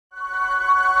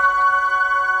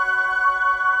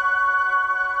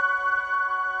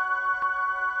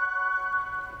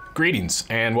Greetings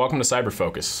and welcome to Cyber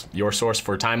Focus, your source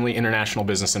for timely international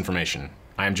business information.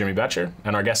 I am Jimmy Bettcher,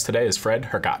 and our guest today is Fred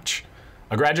Hrkac.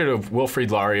 A graduate of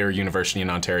Wilfrid Laurier University in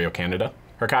Ontario, Canada,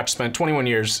 Hrkac spent 21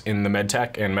 years in the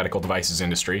medtech and medical devices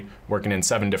industry, working in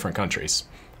 7 different countries.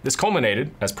 This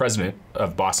culminated as president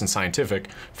of Boston Scientific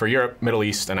for Europe, Middle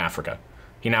East, and Africa.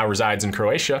 He now resides in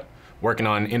Croatia, working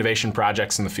on innovation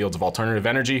projects in the fields of alternative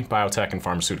energy, biotech, and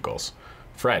pharmaceuticals.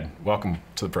 Fred, welcome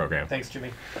to the program. Thanks,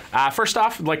 Jimmy. First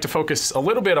off, I'd like to focus a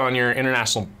little bit on your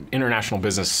international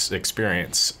business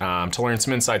experience to learn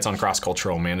some insights on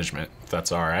cross-cultural management, if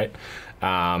that's all right.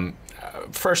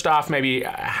 First off, maybe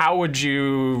how would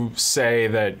you say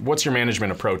that, what's your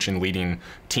management approach in leading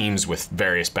teams with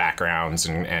various backgrounds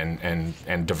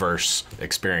and diverse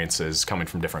experiences coming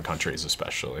from different countries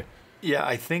especially? Yeah,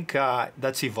 I think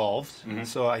that's evolved.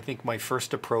 So I think my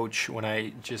first approach when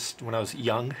I was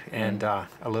young and a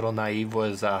little naive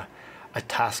was a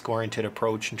task-oriented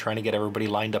approach and trying to get everybody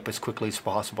lined up as quickly as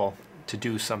possible to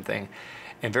do something.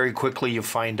 And very quickly you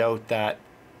find out that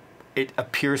it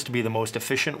appears to be the most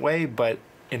efficient way, but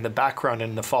in the background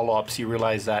and the follow-ups you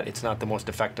realize that it's not the most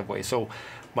effective way. So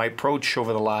my approach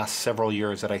over the last several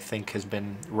years that I think has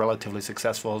been relatively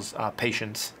successful is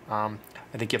patience. I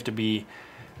think you have to be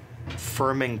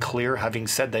firm and clear. Having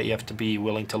said that, you have to be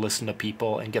willing to listen to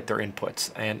people and get their inputs.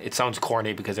 And it sounds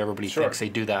corny because everybody thinks they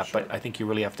do that, but I think you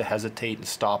really have to hesitate and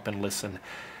stop and listen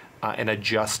and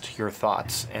adjust your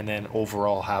thoughts, and then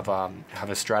overall have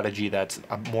a strategy that's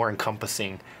more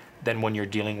encompassing than when you're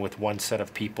dealing with one set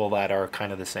of people that are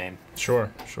kind of the same.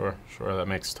 Sure. That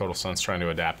makes total sense, trying to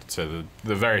adapt to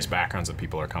the various backgrounds that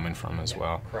people are coming from as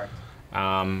well. Correct.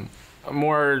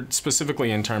 More specifically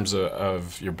in terms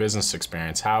of your business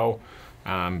experience, how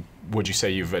would you say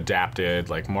you've adapted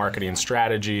like marketing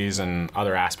strategies and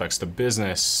other aspects to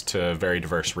business to very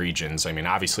diverse regions? I mean,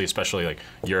 obviously, especially like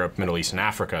Europe, Middle East, and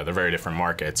Africa, they're very different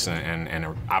markets and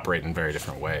operate in very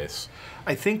different ways.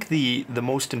 I think the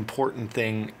most important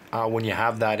thing when you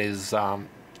have that is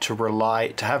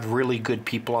to have really good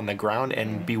people on the ground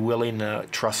and be willing to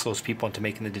trust those people into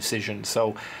making the decision.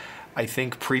 So I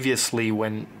think previously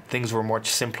when things were much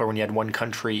simpler, when you had one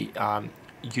country,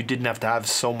 you didn't have to have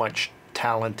so much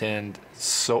talent, and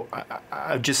so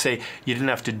I would just say you didn't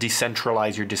have to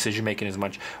decentralize your decision making as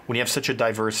much. When you have such a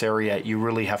diverse area, you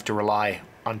really have to rely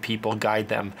on people, guide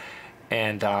them,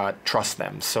 and trust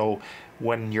them. So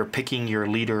when you're picking your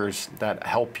leaders that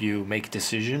help you make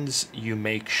decisions, you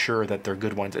make sure that they're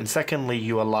good ones. And secondly,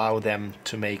 you allow them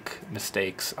to make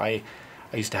mistakes. I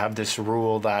used to have this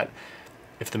rule that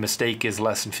if the mistake is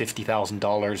less than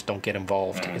 $50,000, don't get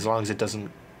involved, as long as it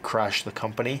doesn't crash the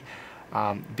company,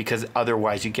 because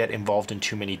otherwise you get involved in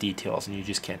too many details and you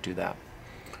just can't do that.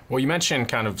 Well, you mentioned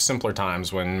kind of simpler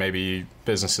times when maybe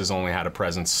businesses only had a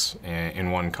presence in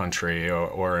one country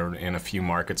or in a few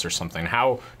markets or something.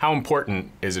 How important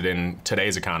is it in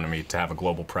today's economy to have a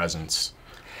global presence?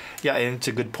 Yeah, and it's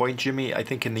a good point, Jimmy. I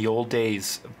think in the old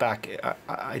days,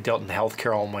 I dealt in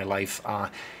healthcare all my life.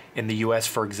 In the U.S.,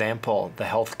 for example, the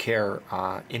healthcare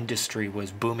industry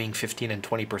was booming 15 and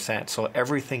 20%. So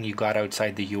everything you got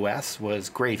outside the U.S. was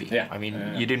gravy. Yeah. I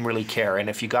mean, you didn't really care. And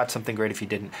if you got something, great. If you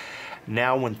didn't.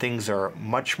 Now, when things are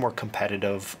much more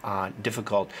competitive,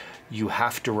 difficult, you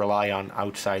have to rely on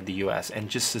outside the U.S. And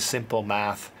just the simple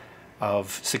math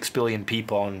of 6 billion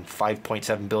people and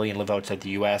 5.7 billion live outside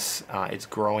the U.S., it's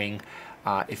growing.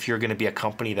 If you're going to be a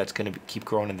company that's going to keep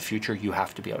growing in the future, you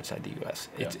have to be outside the U.S.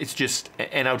 It's just,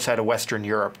 and outside of Western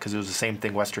Europe, because it was the same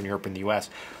thing, Western Europe and the U.S.,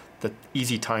 the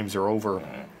easy times are over,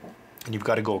 and you've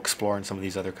got to go explore in some of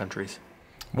these other countries.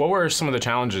 What were some of the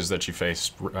challenges that you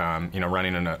faced,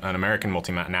 running an American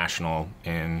multinational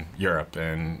in Europe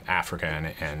and Africa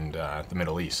and the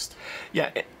Middle East? Yeah.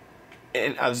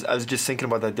 And I was just thinking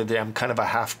about that the other day. I'm kind of a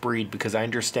half-breed because I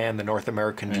understand the North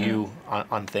American view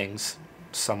on things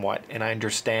somewhat, and I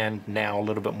understand now a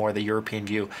little bit more the European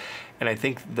view. And I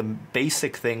think the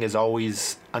basic thing is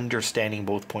always understanding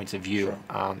both points of view.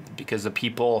 Because the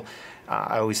people,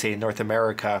 I always say in North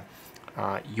America,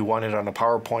 you want it on a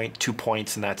PowerPoint, 2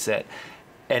 points, and that's it.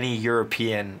 Any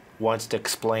European wants to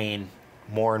explain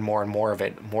more and more and more of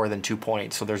it, more than 2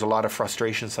 points. So there's a lot of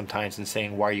frustration sometimes in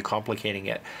saying, why are you complicating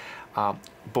it?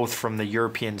 Both from the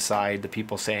European side, the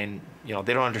people saying, they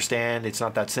don't understand, it's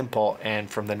not that simple, and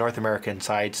from the North American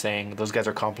side saying, those guys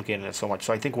are complicating it so much.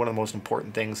 So I think one of the most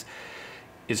important things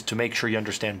is to make sure you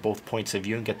understand both points of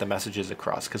view and get the messages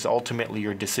across, because ultimately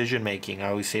your decision making, I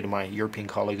always say to my European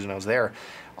colleagues when I was there,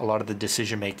 a lot of the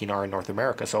decision making are in North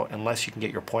America. So unless you can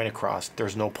get your point across,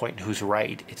 there's no point in who's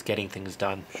right. It's getting things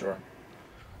done. Sure.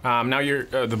 Now,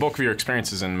 the bulk of your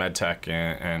experience is in medtech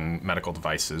and medical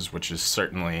devices, which is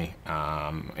certainly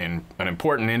in an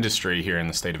important industry here in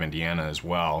the state of Indiana as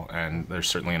well. And there's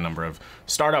certainly a number of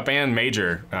startup and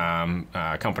major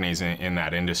companies in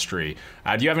that industry.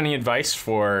 Do you have any advice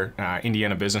for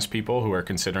Indiana business people who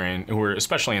are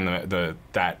especially in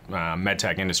that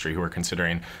medtech industry, who are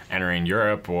considering entering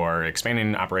Europe or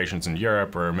expanding operations in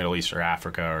Europe or Middle East or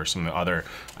Africa or some of the other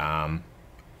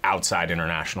outside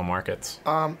international markets?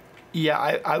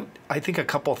 Yeah, I think a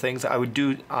couple things. I would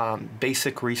do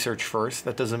basic research first.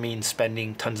 That doesn't mean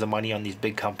spending tons of money on these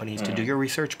big companies to do your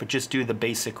research, but just do the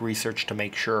basic research to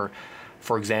make sure.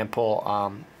 For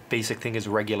example, basic thing is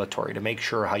regulatory, to make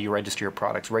sure how you register your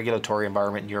products. Regulatory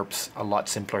environment in Europe's a lot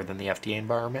simpler than the FDA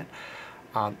environment.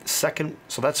 Second,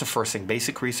 so that's the first thing,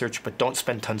 basic research, but don't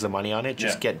spend tons of money on it.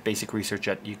 Just get basic research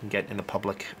that you can get in the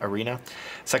public arena.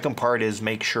 Second part is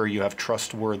make sure you have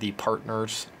trustworthy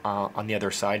partners on the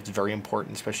other side. It's very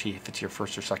important, especially if it's your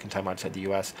first or second time outside the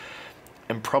US.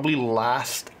 And probably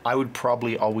last, I would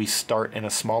probably always start in a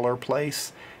smaller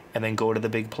place and then go to the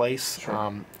big place.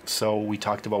 Sure. So we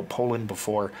talked about Poland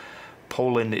before.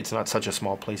 Poland, it's not such a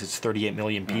small place. It's 38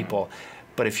 million people.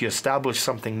 But if you establish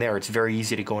something there, it's very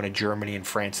easy to go into Germany and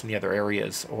France and the other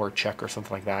areas, or Czech or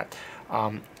something like that.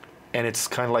 And it's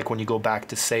kind of like when you go back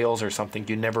to sales or something,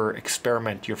 you never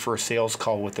experiment your first sales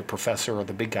call with the professor or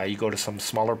the big guy. You go to some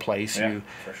smaller place, you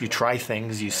try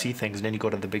things, you see things, and then you go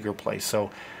to the bigger place. So,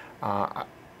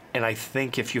 and I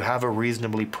think if you have a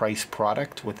reasonably priced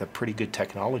product with a pretty good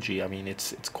technology, I mean,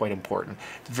 it's quite important.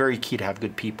 It's very key to have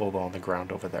good people, though, on the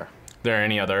ground over there. Are there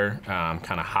any other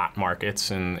kind of hot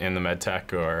markets in the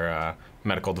medtech or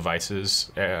medical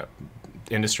devices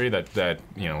industry that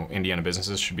Indiana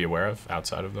businesses should be aware of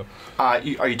outside of the? Are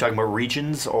you talking about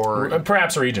regions or?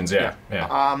 Perhaps regions, yeah.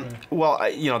 Well,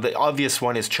 the obvious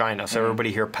one is China. So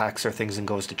everybody here packs their things and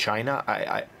goes to China.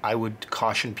 I would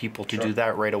caution people to do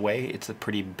that right away. It's a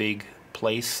pretty big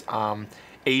place.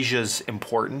 Asia's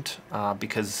important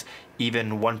because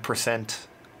even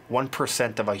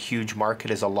 1% of a huge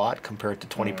market is a lot compared to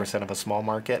 20% of a small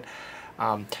market.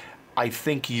 I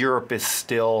think Europe is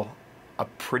still a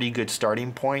pretty good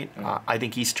starting point. I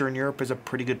think Eastern Europe is a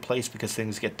pretty good place because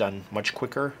things get done much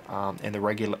quicker and the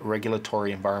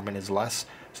regulatory environment is less.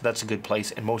 So that's a good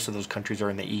place. And most of those countries are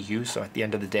in the EU. So at the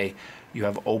end of the day, you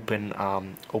have open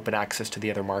access to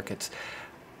the other markets.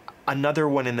 Another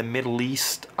one in the Middle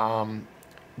East,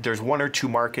 there's one or two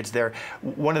markets there.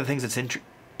 One of the things that's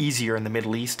easier in the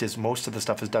Middle East is most of the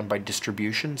stuff is done by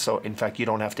distribution. So in fact, you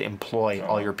don't have to employ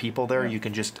all your people there. You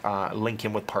can just link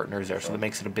in with partners there. So that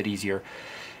makes it a bit easier.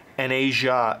 And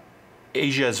Asia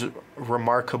is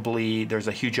remarkably, there's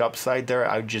a huge upside there.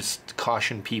 I would just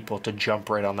caution people to jump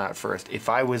right on that first. If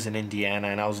I was in Indiana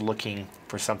and I was looking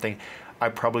for something, I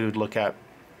probably would look at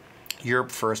Europe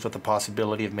first with the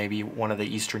possibility of maybe one of the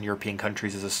Eastern European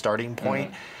countries as a starting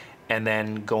point, and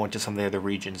then go into some of the other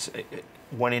regions.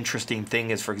 One interesting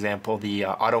thing is, for example, the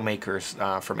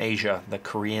automakers from Asia, the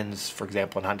Koreans, for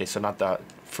example, in Hyundai, so not the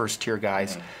first-tier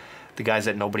guys, the guys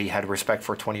that nobody had respect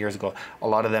for 20 years ago, a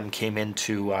lot of them came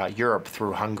into Europe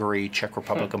through Hungary, Czech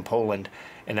Republic, and Poland,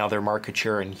 and now their market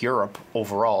share in Europe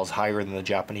overall is higher than the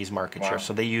Japanese market share.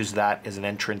 So they use that as an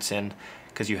entrance in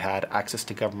because you had access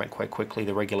to government quite quickly,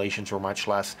 the regulations were much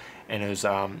less, and it was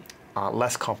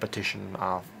less competition,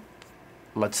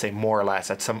 let's say more or less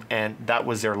and that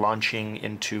was their launching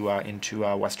into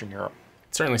Western Europe.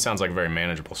 It certainly sounds like a very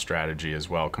manageable strategy as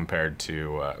well compared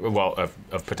to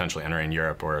of potentially entering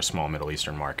Europe or a small Middle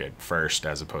Eastern market first,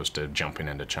 as opposed to jumping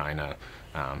into China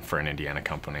for an Indiana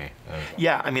company.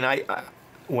 Yeah, I mean,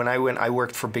 when I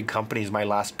worked for big companies, my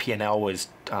last P&L was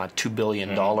 $2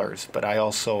 billion, but I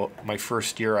also, my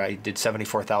first year, I did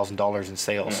 $74,000 in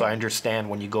sales. So I understand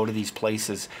when you go to these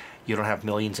places, you don't have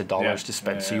millions of dollars to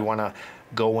spend. So you want to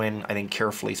go in, I think,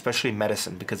 carefully, especially in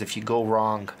medicine, because if you go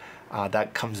wrong,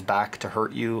 that comes back to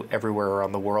hurt you everywhere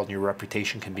around the world, and your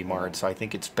reputation can be marred. So I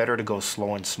think it's better to go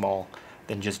slow and small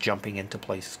than just jumping into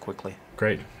places quickly.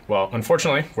 Great. Well,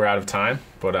 unfortunately, we're out of time,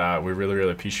 but we really,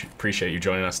 really appreciate you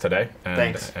joining us today. And,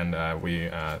 Thanks. And we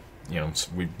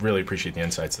really appreciate the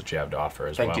insights that you have to offer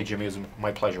as well. Thank you, Jimmy. It was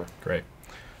my pleasure. Great.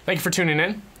 Thank you for tuning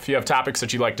in. If you have topics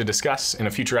that you'd like to discuss in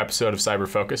a future episode of Cyber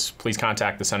Focus, please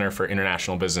contact the Center for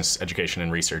International Business Education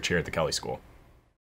and Research here at the Kelley School.